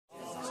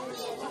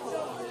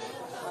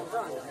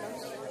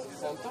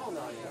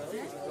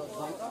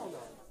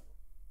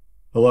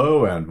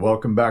Hello and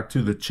welcome back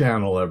to the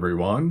channel,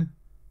 everyone.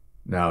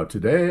 Now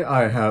today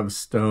I have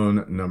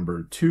stone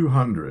number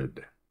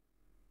 200.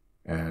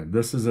 And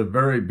this is a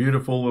very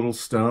beautiful little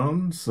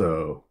stone,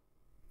 so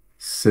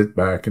sit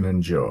back and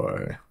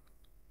enjoy.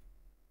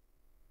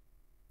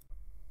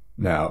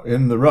 Now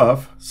in the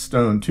rough,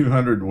 stone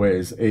 200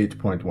 weighs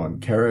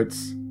 8.1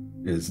 carats,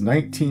 is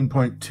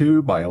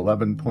 19.2 by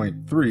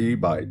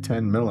 11.3 by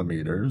 10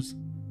 millimeters,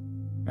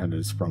 and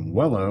is from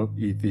Welo,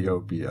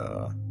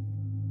 Ethiopia.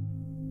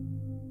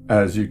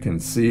 As you can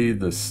see,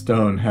 the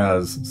stone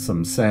has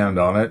some sand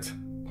on it.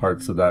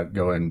 Parts of that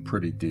go in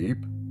pretty deep.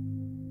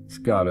 It's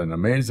got an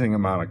amazing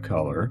amount of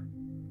color,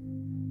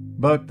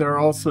 but there are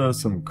also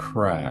some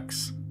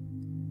cracks.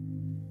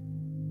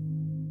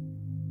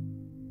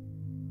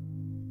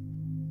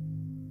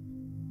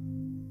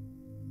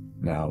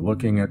 Now,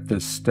 looking at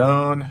this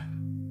stone,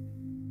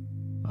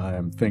 I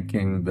am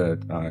thinking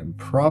that I'm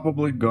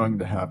probably going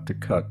to have to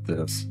cut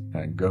this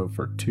and go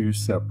for two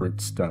separate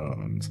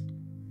stones.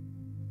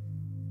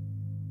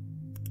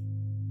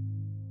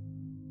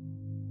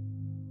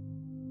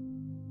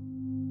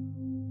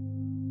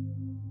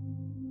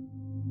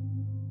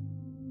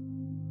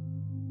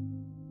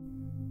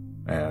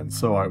 And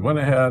so I went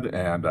ahead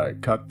and I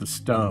cut the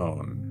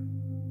stone.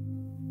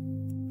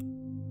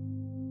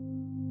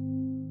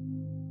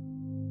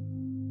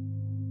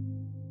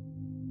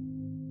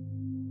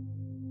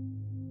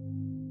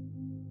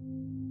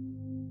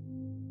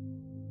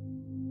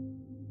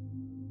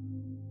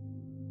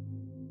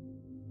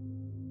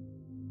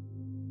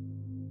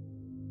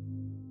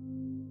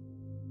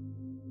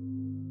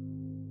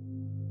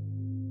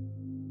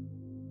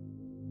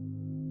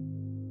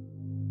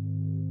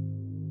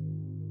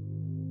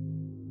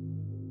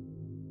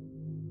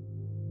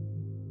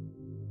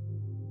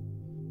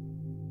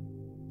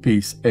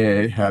 Piece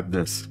A had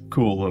this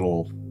cool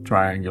little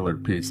triangular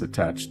piece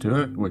attached to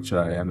it, which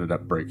I ended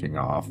up breaking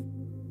off.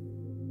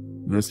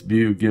 This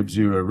view gives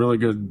you a really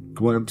good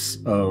glimpse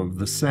of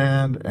the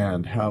sand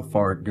and how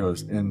far it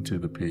goes into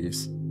the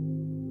piece.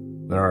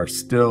 There are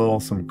still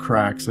some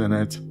cracks in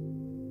it,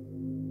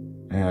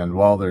 and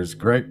while there's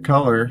great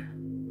color,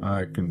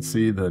 I can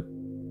see that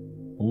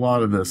a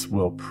lot of this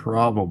will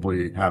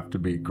probably have to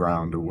be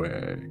ground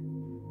away.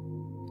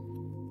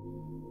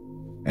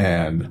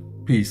 And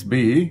piece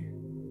B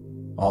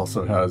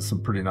also has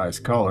some pretty nice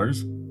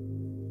colors.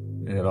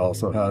 It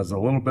also has a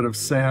little bit of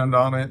sand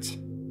on it,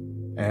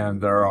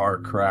 and there are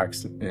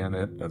cracks in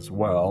it as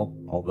well,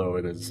 although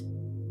it is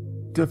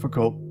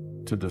difficult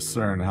to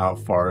discern how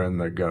far in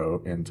they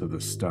go into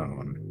the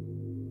stone.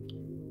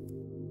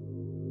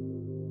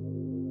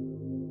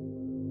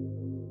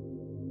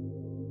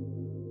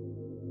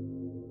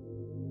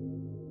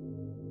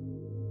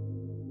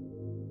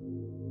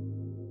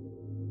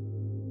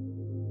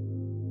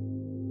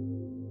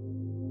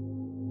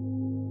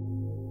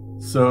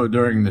 So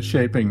during the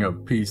shaping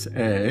of piece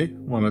A,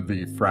 one of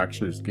the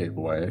fractures gave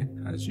way,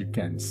 as you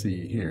can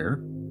see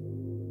here,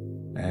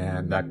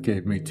 and that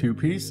gave me two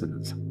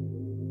pieces.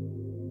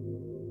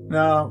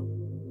 Now,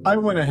 I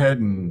went ahead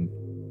and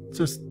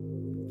just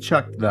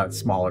chucked that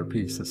smaller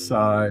piece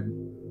aside.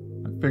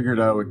 I figured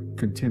I would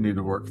continue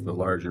to work the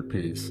larger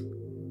piece,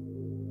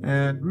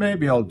 and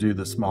maybe I'll do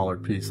the smaller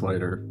piece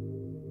later,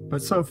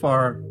 but so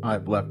far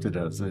I've left it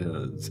as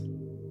is.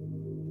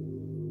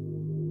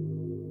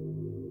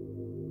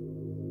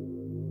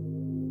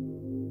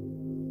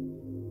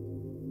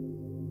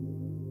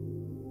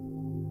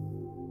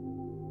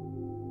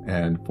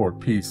 And for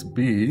piece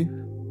B,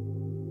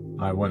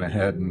 I went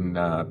ahead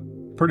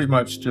and pretty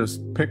much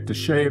just picked a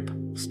shape,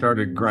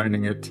 started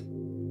grinding it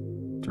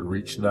to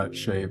reach that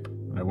shape.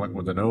 I went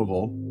with an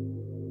oval,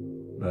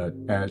 but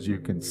as you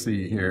can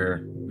see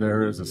here,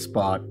 there is a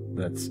spot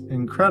that's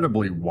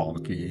incredibly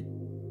wonky.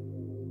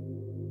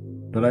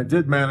 But I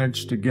did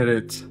manage to get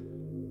it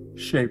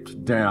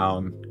shaped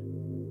down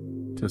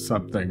to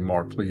something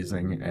more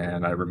pleasing,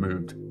 and I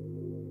removed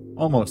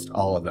almost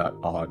all of that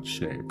odd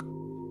shape.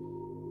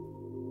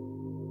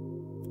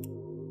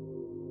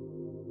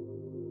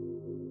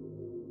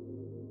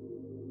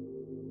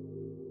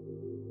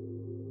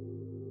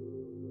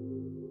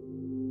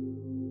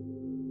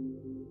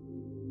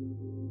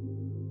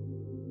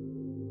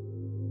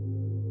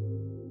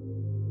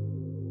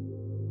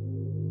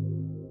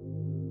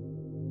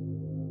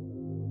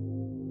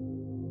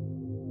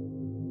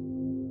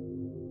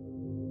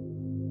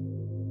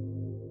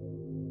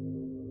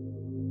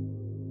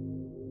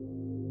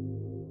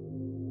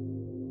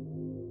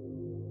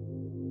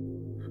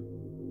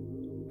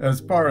 As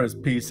far as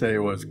piece A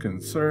was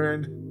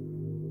concerned,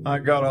 I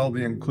got all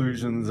the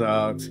inclusions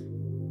out,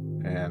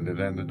 and it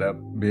ended up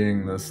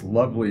being this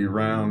lovely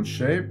round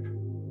shape.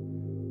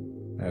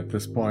 At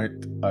this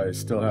point, I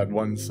still had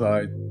one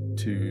side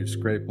to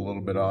scrape a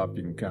little bit off.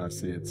 You can kind of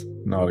see it's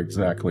not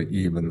exactly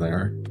even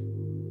there.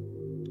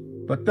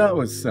 But that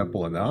was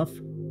simple enough.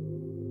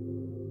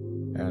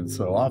 And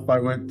so off I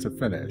went to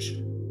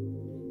finish.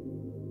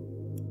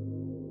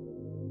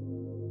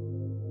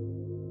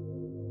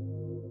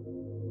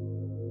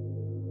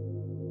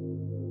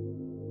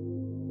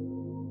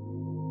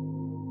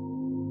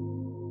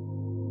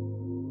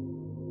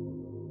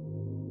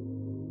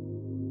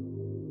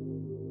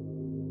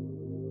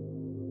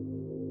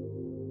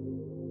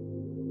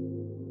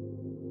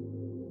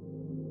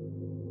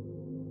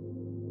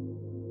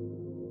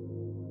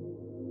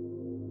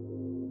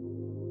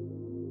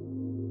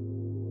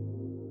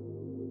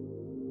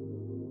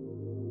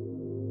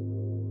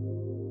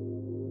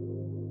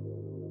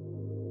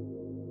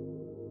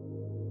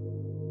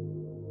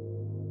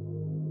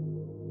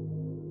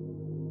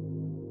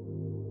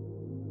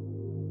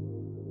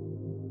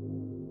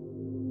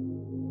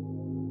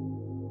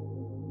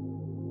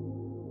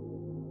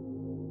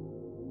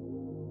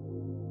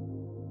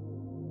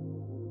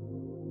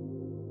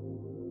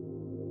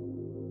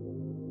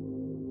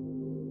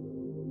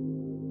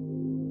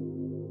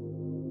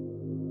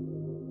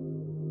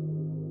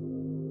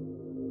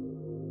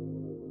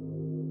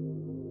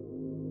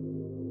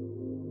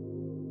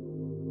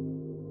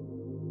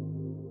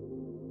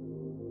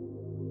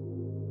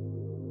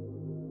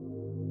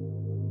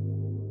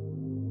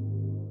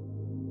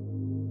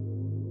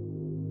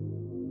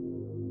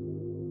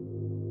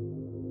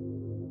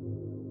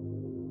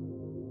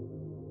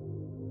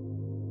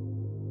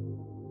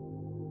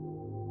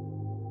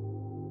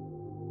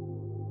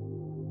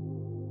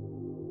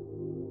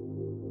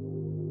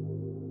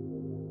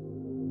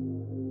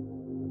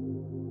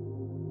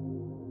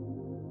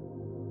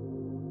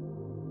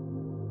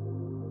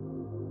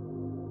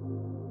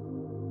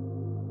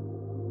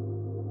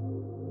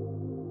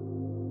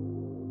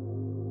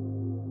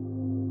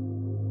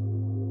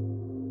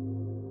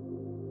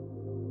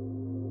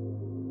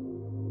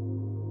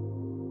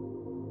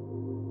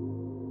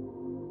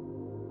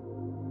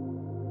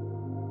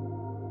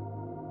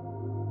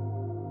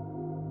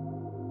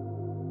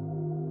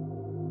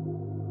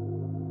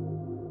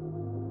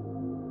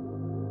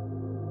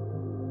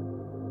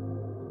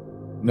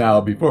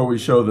 Now, before we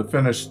show the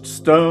finished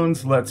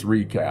stones, let's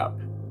recap.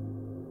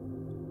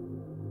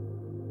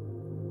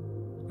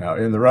 Now,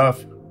 in the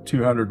rough,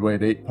 200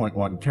 weight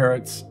 8.1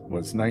 carats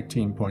was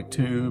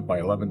 19.2 by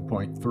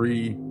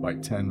 11.3 by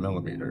 10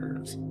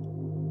 millimeters.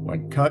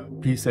 When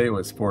cut, piece A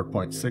was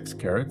 4.6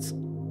 carats,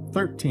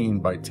 13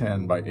 by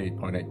 10 by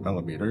 8.8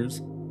 millimeters,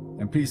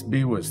 and piece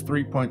B was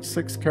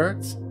 3.6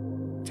 carats,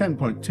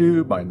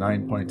 10.2 by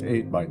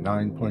 9.8 by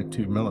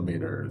 9.2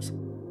 millimeters.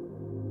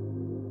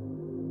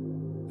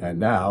 And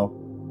now,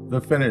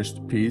 the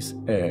finished piece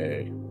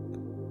A.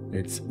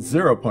 It's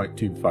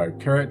 0.25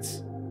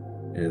 carats,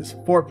 is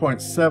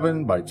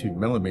 4.7 by 2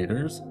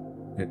 millimeters.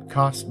 It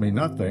cost me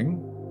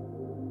nothing.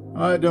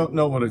 I don't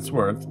know what it's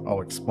worth. I'll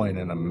explain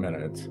in a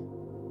minute.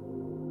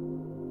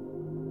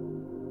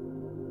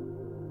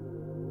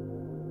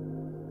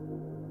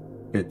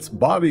 Its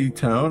body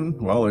tone,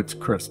 well, it's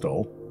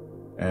crystal,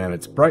 and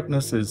its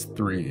brightness is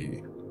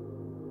 3.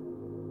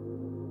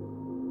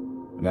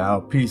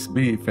 Now, piece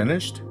B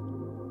finished.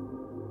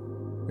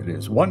 It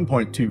is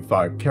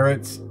 1.25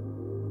 carats,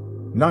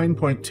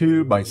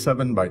 9.2 by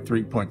 7 by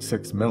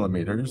 3.6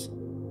 millimeters.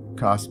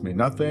 Cost me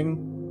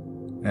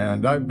nothing,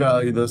 and I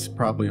value this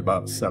probably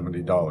about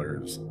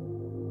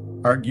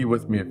 $70. Argue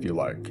with me if you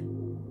like.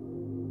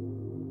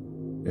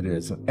 It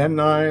is an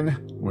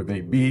N9 with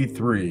a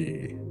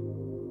B3.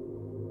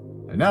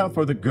 And now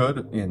for the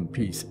good in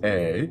piece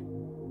A.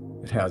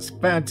 It has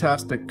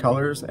fantastic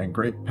colors and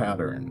great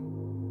pattern.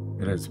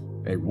 It is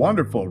a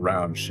wonderful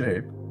round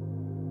shape,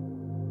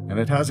 and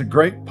it has a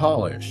great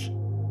polish.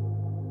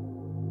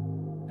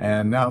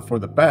 And now for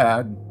the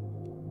bad.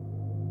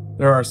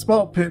 There are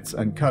small pits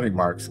and cutting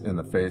marks in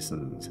the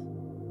faces.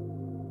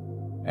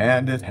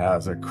 And it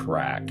has a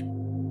crack.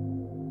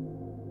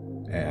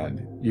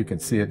 And you can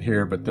see it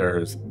here, but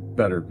there's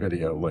better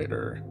video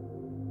later.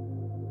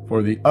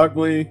 For the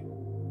ugly,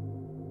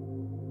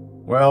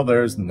 well,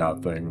 there's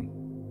nothing.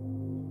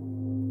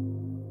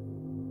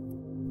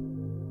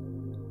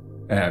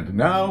 And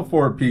now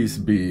for piece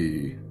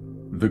B.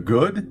 The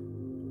good.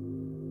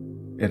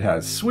 It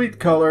has sweet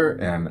color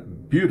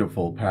and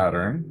beautiful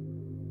pattern.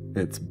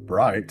 It's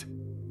bright.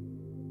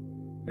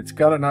 It's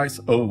got a nice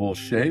oval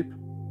shape.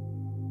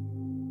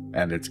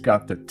 And it's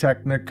got the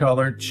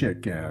Technicolor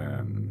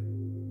chicken.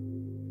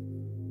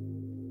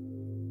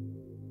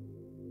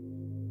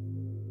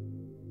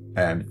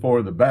 And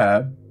for the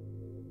bad,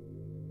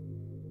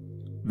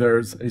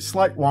 there's a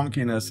slight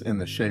wonkiness in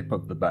the shape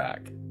of the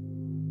back.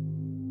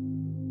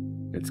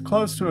 It's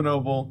close to an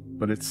oval,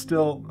 but it's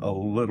still a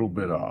little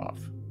bit off.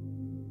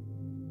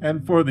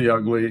 And for the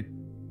ugly,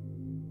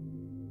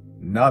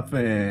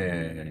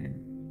 nothing.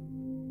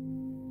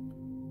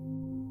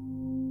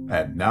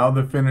 And now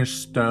the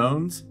finished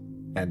stones,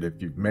 and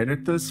if you've made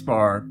it this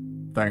far,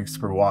 thanks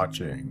for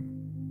watching.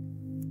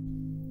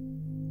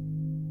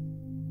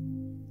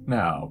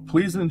 Now,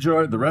 please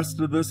enjoy the rest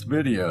of this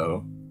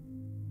video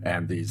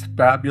and these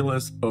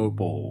fabulous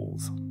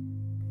opals.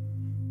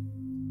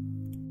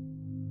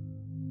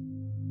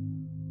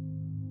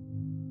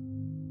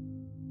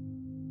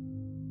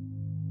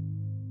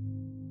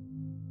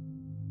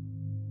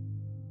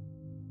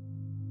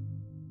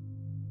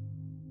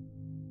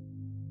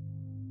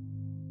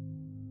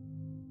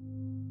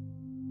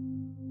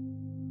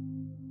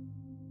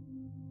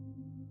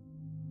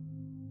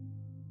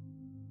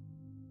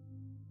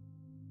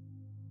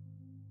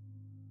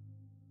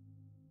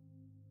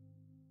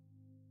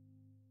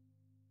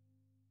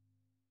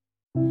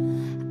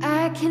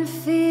 I can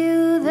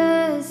feel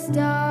the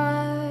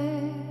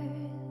stars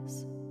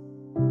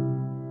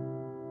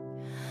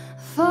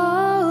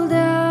fall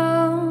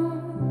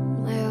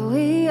down where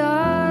we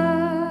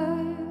are,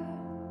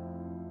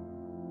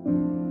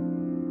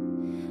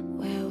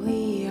 where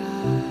we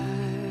are.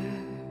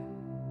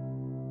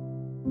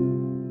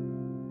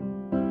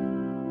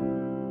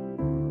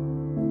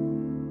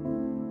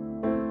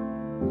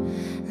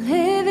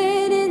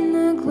 Living in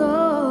the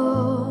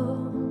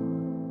glow.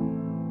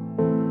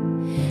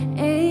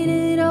 Ain't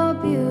it all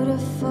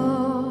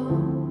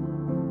beautiful?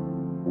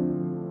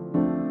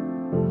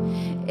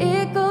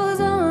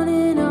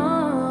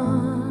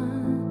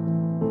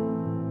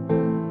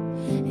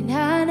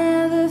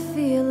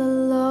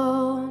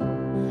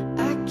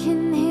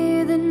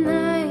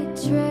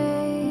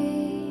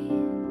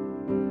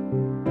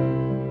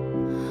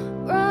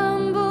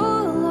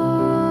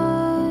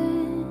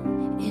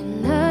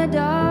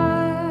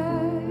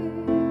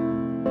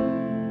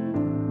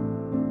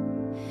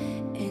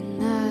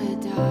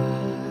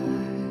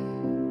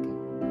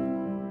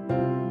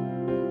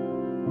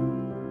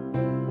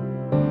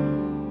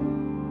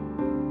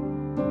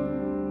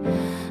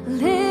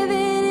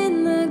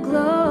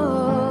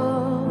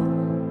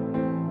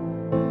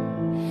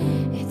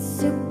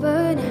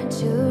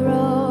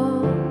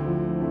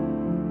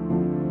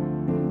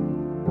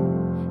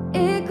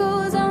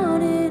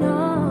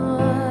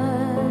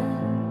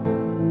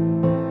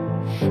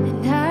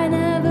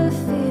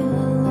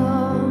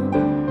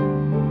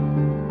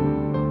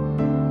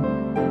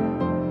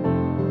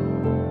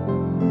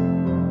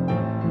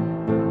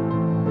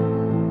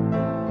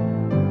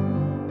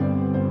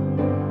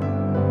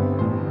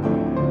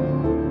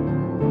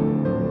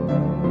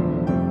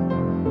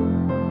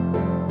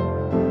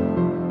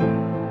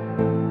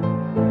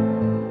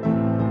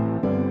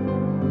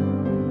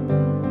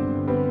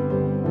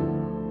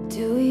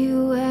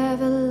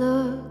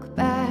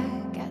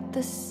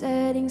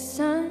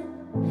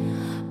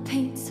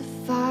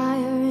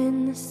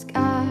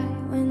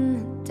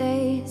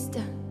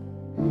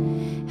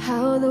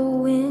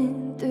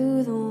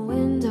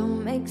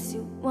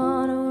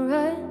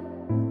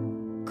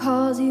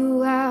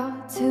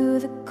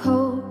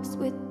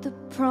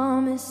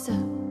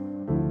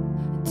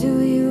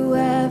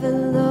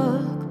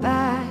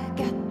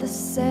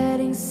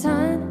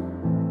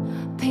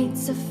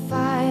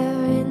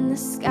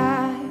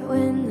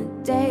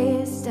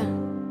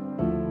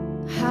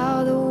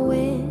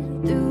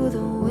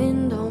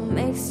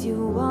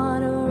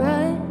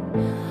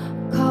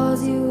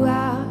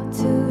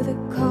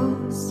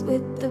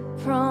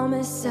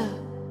 what's up.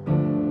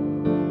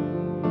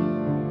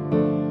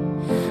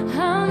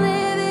 I'm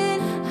living.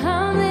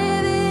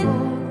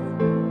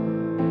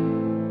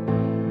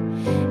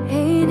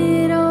 Ain't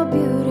it all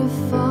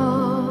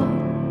beautiful?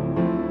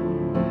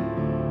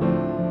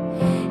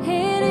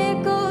 And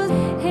it goes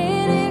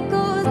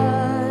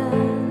on.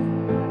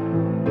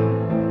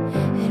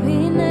 And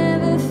we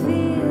never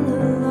feel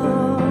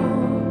alone.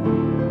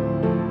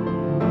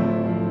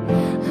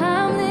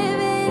 I'm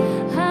living.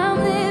 I'm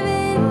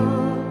living.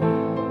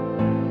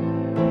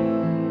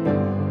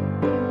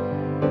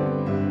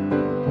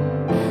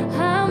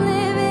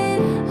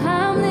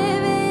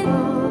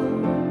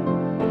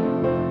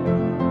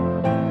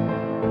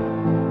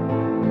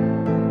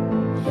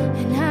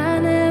 And I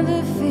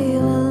never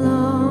feel alone.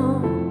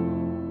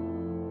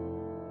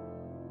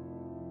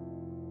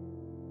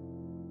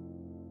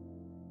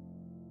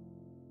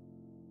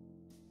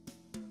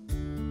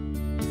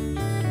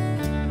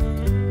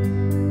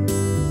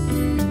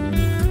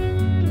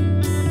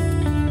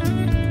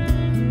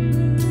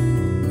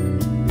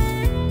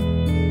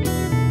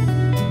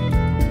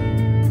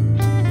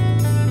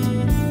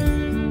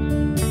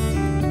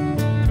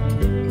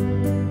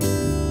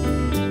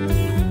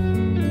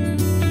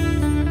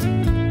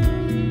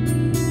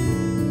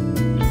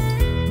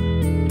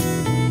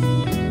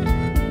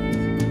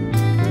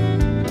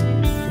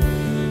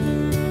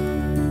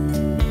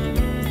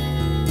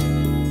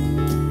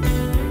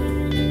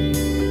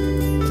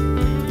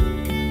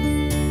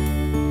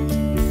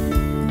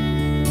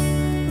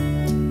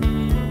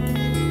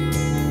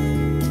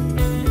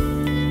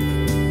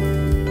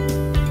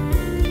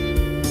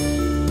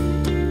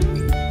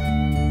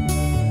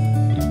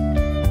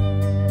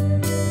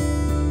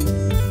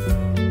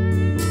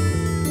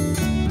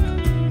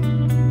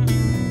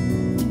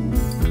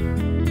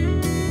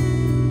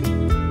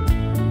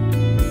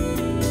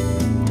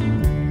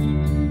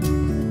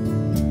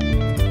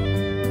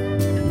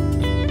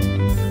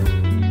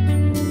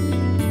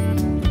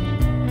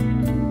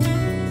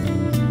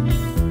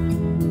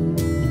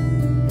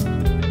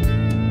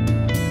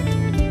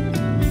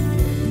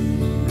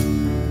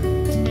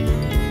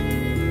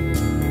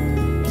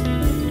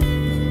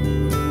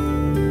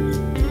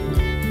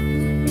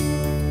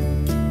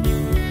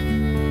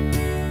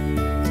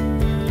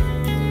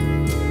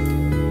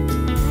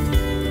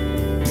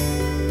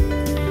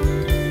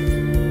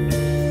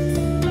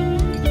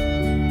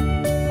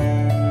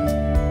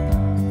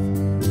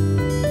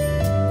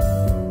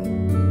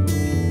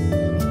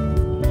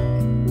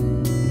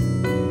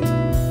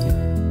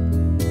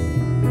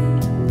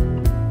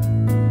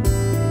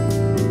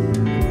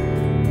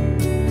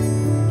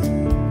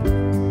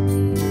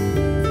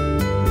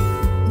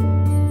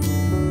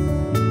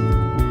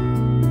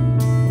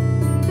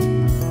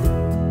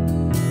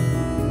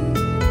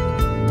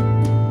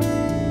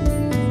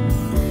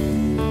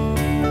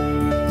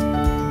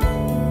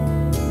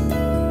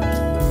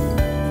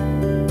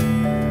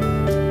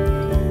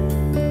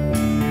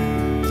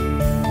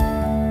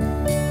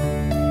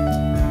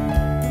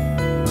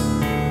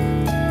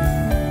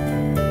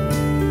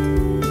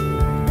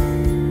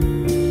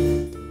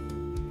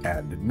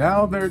 And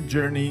now their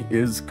journey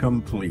is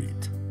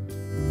complete.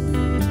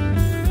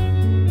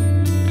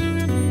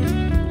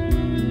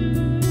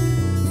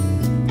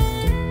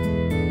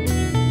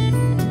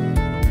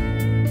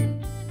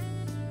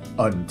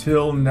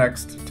 Until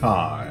next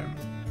time.